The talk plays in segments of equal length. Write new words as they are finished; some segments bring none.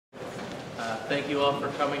Thank you all for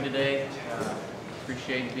coming today.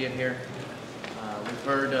 Appreciate being here. We've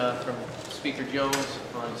heard from Speaker Jones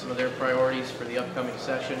on some of their priorities for the upcoming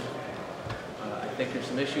session. I think there's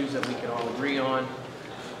some issues that we can all agree on,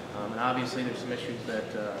 and obviously there's some issues that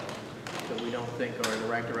we don't think are in the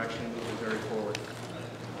right direction to move Missouri forward.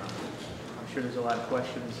 I'm sure there's a lot of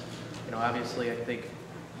questions. You know, obviously I think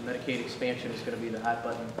Medicaid expansion is going to be the hot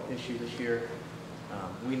button issue this year.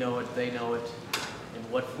 We know it, they know it. In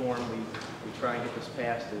what form we try and get this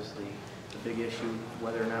passed is the big issue,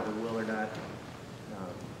 whether or not we will or not.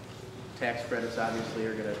 Tax credits obviously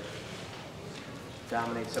are going to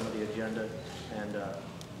dominate some of the agenda, and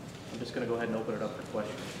I'm just going to go ahead and open it up for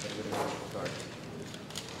questions.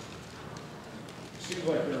 Seems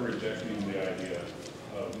like they're rejecting the idea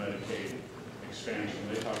of Medicaid expansion.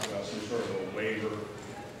 They talk about some sort of a waiver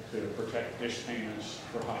to protect dish payments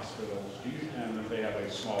for hospitals. And that they have a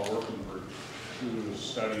small working group who is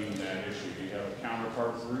studying that issue. Do you have a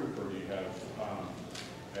counterpart group, or do you have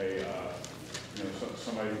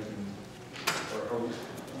somebody who can,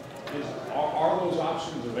 are those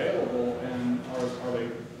options available, and are they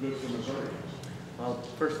good for Missourians? Well,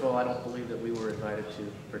 first of all, I don't believe that we were invited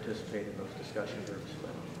to participate in those discussion groups,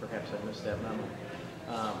 but perhaps I missed that memo.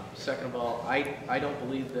 Second of all, I don't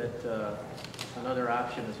believe that another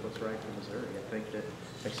option is what's right for Missouri. I think that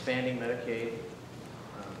expanding Medicaid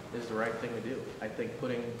is the right thing to do. I think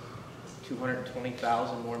putting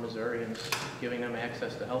 220,000 more Missourians, giving them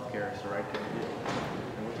access to health care is the right thing to do.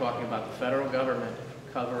 And we're talking about the federal government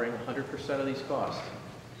covering 100% of these costs.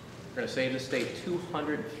 We're going to save the state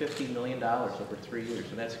 $250 million over 3 years,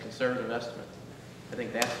 and that's a conservative estimate. I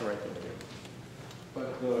think that's the right thing to do.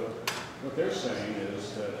 But what they're saying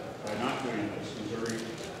is that by not doing this, Missouri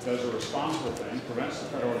does a responsible thing, prevents the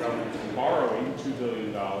federal government from borrowing $2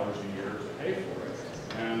 billion a year to pay for it.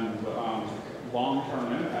 And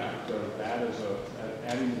long-term impact of that is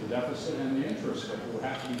adding to the deficit and the interest that will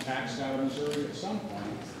have to be taxed out of Missouri at some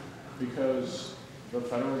point because the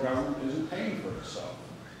federal government isn't paying for itself.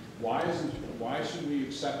 Why should we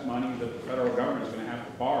accept money that the federal government is going to have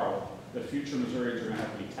to borrow that future Missourians are going to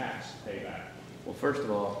have to be taxed to pay back? Well, first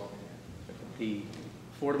of all, the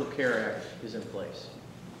Affordable Care Act is in place.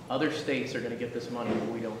 Other states are going to get this money, but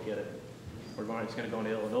we don't get it. It's going to go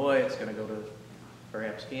to Illinois, it's going to go to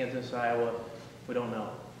perhaps Kansas, Iowa, we don't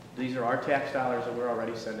know. These are our tax dollars that we're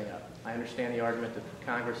already sending up. I understand the argument that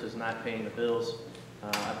Congress is not paying the bills.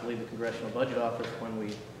 I believe the Congressional Budget Office,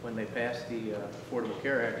 when they passed the Affordable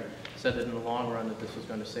Care Act, said that in the long run that this was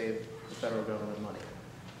going to save the federal government money.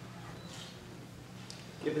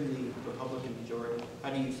 Given the Republican majority,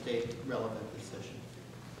 how do you stay relevant this session?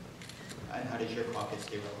 And how does your caucus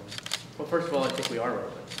stay relevant? Well, first of all, I think we are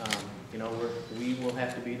relevant. We will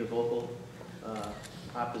have to be the vocal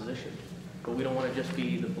opposition, but we don't want to just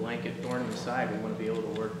be the blanket thorn in the side. We want to be able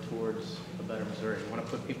to work towards a better Missouri. We want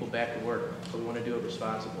to put people back to work, but we want to do it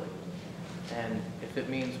responsibly. And if it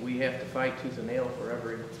means we have to fight tooth and nail for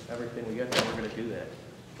everything we get, then we're going to do that.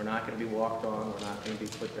 We're not going to be walked on. We're not going to be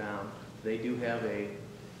put down. They do have a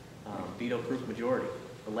veto-proof majority.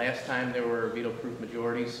 The last time there were veto-proof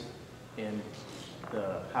majorities in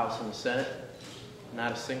the House and the Senate,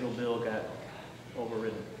 not a single bill got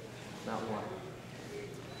overridden, not one.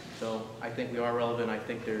 So I think we are relevant. I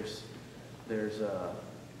think there's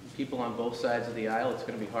people on both sides of the aisle. It's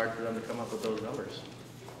going to be hard for them to come up with those numbers.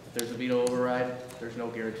 If there's a veto override, there's no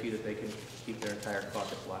guarantee that they can keep their entire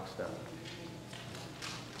caucus locked up.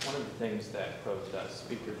 One of the things that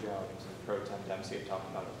Speaker Jones and Pro Tem Dempsey have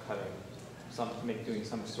talked about doing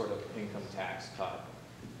some sort of income tax cut,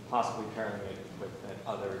 possibly pairing it with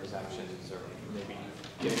other exemptions, or maybe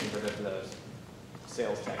getting rid of the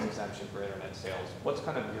sales tax exemption for internet sales. What's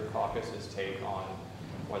kind of your caucus's take on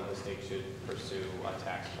whether the state should pursue a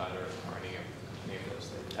tax cut or any of those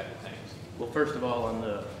type of things? Well, first of all, on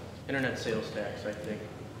the internet sales tax, I think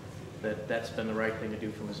that's been the right thing to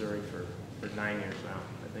do for Missouri for 9 years now.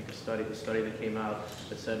 I think the study that came out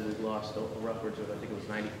that said we've lost upwards of, I think it was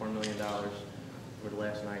 $94 million over the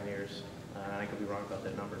last 9 years. I could be wrong about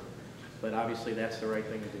that number. But obviously that's the right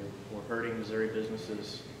thing to do. We're hurting Missouri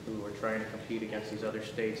businesses who are trying to compete against these other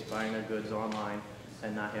states, buying their goods online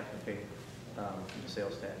and not have to pay the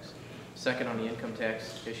sales tax. Second, on the income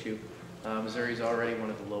tax issue, Missouri is already one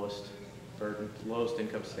of the lowest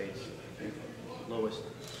income states,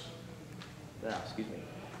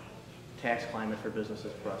 tax climate for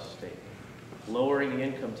businesses across the state. Lowering the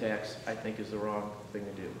income tax, I think, is the wrong thing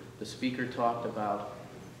to do. The Speaker talked about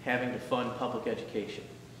having to fund public education.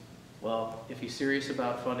 Well, if he's serious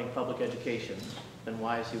about funding public education, then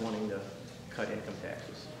why is he wanting to cut income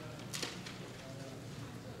taxes?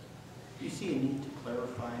 Do you see a need to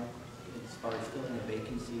clarify far as filling a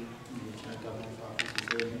vacancy in the lieutenant governor's office? Is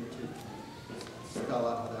there a need to spell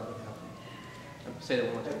out how that would happen? Say that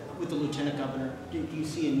one more time. With the lieutenant governor, do you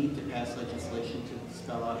see a need to pass legislation to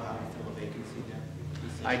spell out how to fill a vacancy there?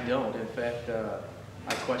 I don't. In fact,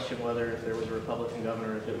 I question whether if there was a Republican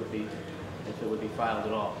governor, if it would be filed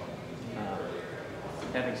at all.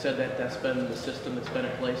 Having said that, that's been the system that's been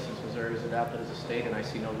in place since Missouri was adopted as a state, and I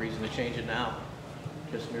see no reason to change it now,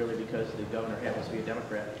 just merely because the governor happens to be a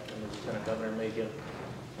Democrat, and the lieutenant governor may get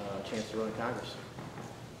a chance to run in Congress.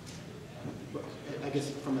 I guess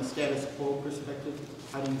from a status quo perspective,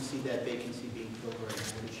 how do you see that vacancy being filled right now?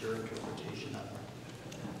 What is your interpretation of that?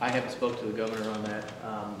 I haven't spoke to the governor on that.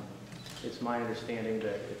 It's my understanding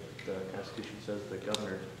that the Constitution says the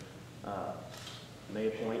governor may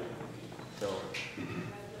appoint, so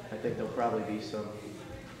I think there'll probably be some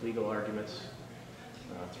legal arguments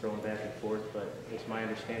thrown back and forth, but it's my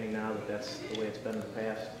understanding now that that's the way it's been in the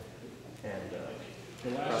past, and The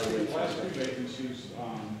last two vacancies,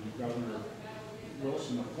 Governor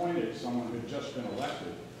Wilson appointed someone who had just been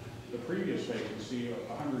elected. The previous vacancy,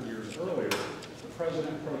 100 years earlier, the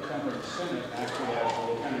President pro tem of the Senate acted as the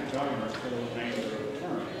lieutenant governor for the remainder of the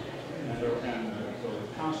term. And the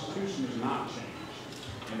Constitution has not changed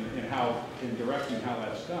in directing how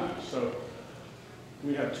that's done. So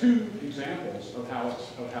we have two examples of how it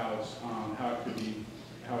could be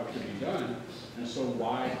done. And so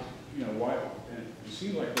why, and it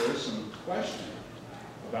seems like there is some question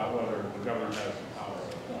about whether the governor has the power to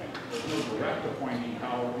appoint. There's no direct appointing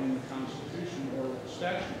power in the Constitution or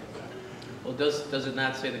statute. well, does it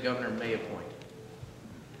not say the governor may appoint?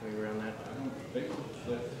 Can we agree on that? I don't think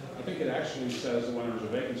that. I think it actually says that when there's a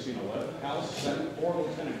vacancy in the House, Senate, or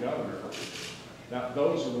Lieutenant Governor, that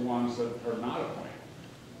those are the ones that are not appointed.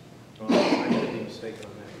 Well, I could be mistaken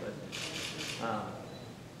on that,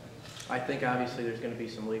 but I think obviously there's going to be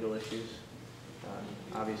some legal issues.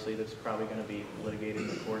 Obviously, that's probably going to be litigated in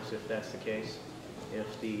the courts if that's the case.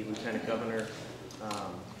 If the lieutenant governor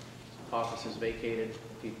office is vacated,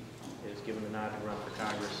 if he is given the nod to run for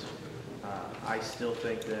Congress, I still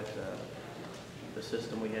think that the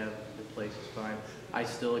system we have in place is fine. I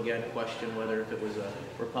still, again, question whether if it was a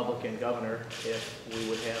Republican governor, if we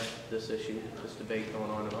would have this issue, this debate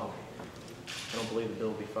going on at all. I don't believe the bill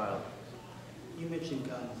will be filed. You mentioned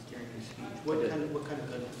guns during your speech. What kind of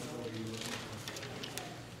gun control are you looking for?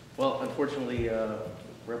 Well, unfortunately,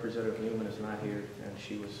 Representative Newman is not here, and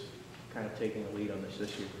she was kind of taking the lead on this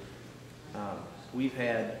issue. We've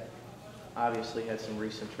obviously had some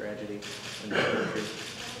recent tragedy in the country,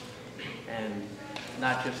 and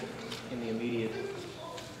not just in the immediate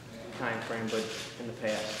time frame, but in the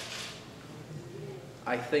past.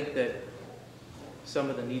 I think that some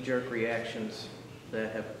of the knee-jerk reactions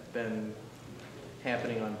that have been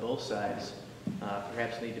happening on both sides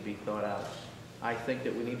perhaps need to be thought out. I think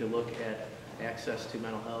that we need to look at access to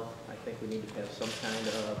mental health. I think we need to have some kind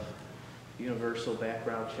of universal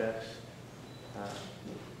background checks.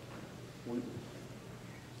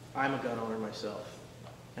 I'm a gun owner myself,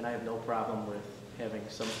 and I have no problem with having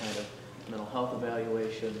some kind of mental health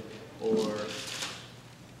evaluation or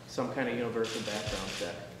some kind of universal background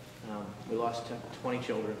check. We lost 20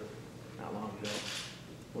 children not long ago.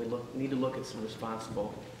 We need to look at some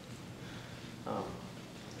responsible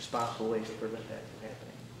ways to prevent that from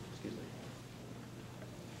happening. Excuse me.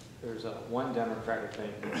 There's one Democratic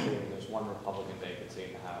vacancy and there's one Republican vacancy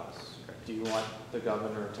in the House. Do you want the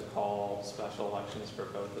governor to call special elections for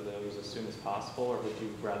both of those as soon as possible, or would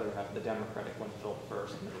you rather have the Democratic one filled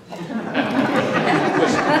first and the Republican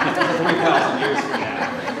push 3,000 years from now?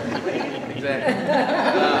 Exactly.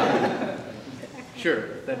 Sure,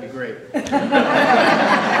 that'd be great.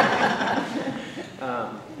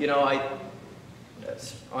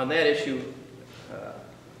 On that issue,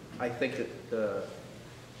 I think that the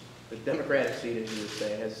Democratic seat, as you would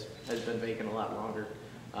say, has been vacant a lot longer.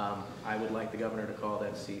 I would like the governor to call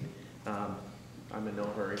that seat. I'm in no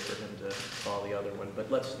hurry for him to call the other one. But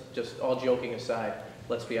let's just, all joking aside,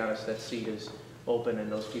 let's be honest, that seat is open and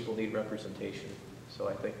those people need representation. So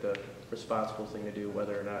I think the responsible thing to do,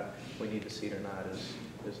 whether or not we need the seat or not,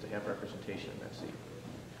 is to have representation in that seat,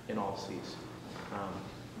 in all seats.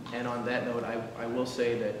 And on that note, I will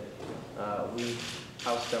say that we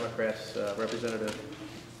House Democrats, Representative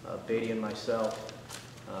Beatty and myself,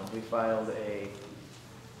 we filed a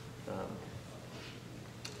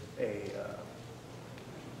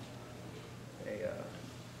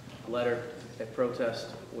letter at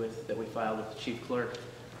protest that we filed with the chief clerk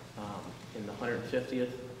in the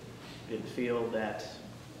 150th. Didn't feel that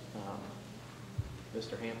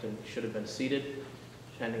Mr. Hampton should have been seated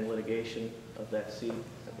pending litigation of that seat.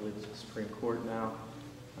 I believe it's the Supreme Court now.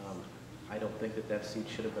 I don't think that that seat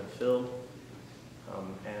should have been filled,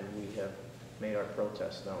 and we have made our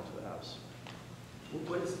protest known to the House.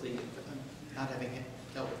 What is the, not having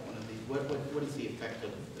dealt with one of these, what is the effect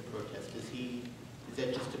of the protest? Is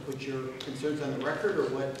that just to put your concerns on the record, or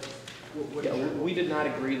what? Yeah, we did not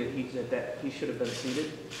agree that he should have been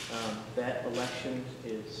seated. That election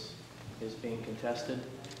is being contested.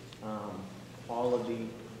 All of the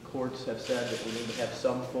courts have said that we need to have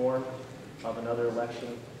some form of another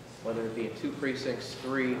election, whether it be in 2 precincts,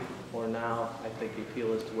 3, or now, I think the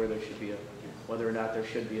appeal is to where there should be whether or not there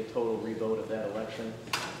should be a total revote of that election.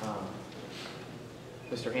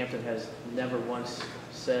 Mr. Hampton has never once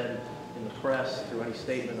said in the press, through any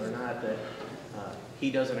statement or not, that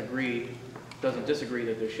he doesn't disagree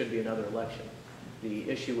that there should be another election. The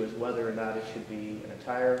issue is whether or not it should be an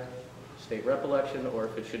entire state rep election or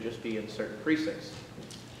if it should just be in certain precincts.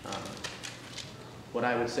 What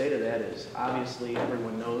I would say to that is, obviously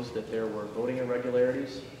everyone knows that there were voting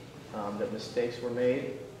irregularities, that mistakes were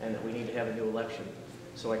made, and that we need to have a new election.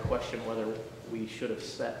 So I question whether we should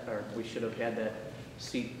have had that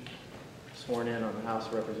seat sworn in on the House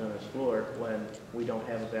of Representatives floor when we don't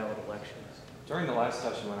have a valid election. During the last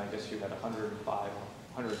session, when I guess you had 105,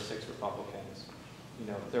 106 Republicans,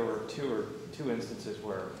 there were two instances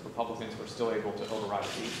where Republicans were still able to override a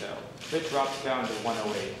veto. It drops down to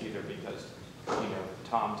 108 either because,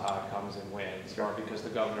 Tom Todd comes and wins, or because the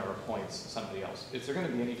governor appoints somebody else. Is there going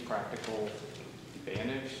to be any practical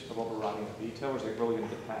advantage of overriding a veto, or is it really going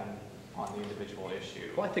to depend on the individual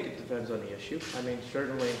issue? Well, I think it depends on the issue.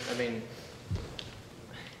 Certainly,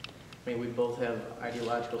 we both have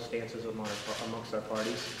ideological stances amongst our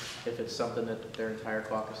parties. If it's something that their entire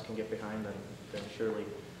caucus can get behind, then surely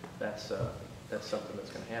that's something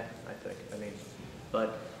that's going to happen, I think.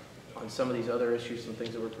 But on some of these other issues, some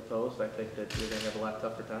things that were proposed, I think that you're going to have a lot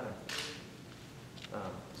tougher time.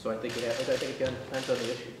 So I think again, it depends on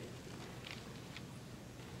the issue.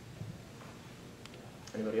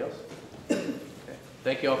 Anybody else? Okay.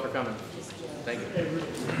 Thank you all for coming. Thank you.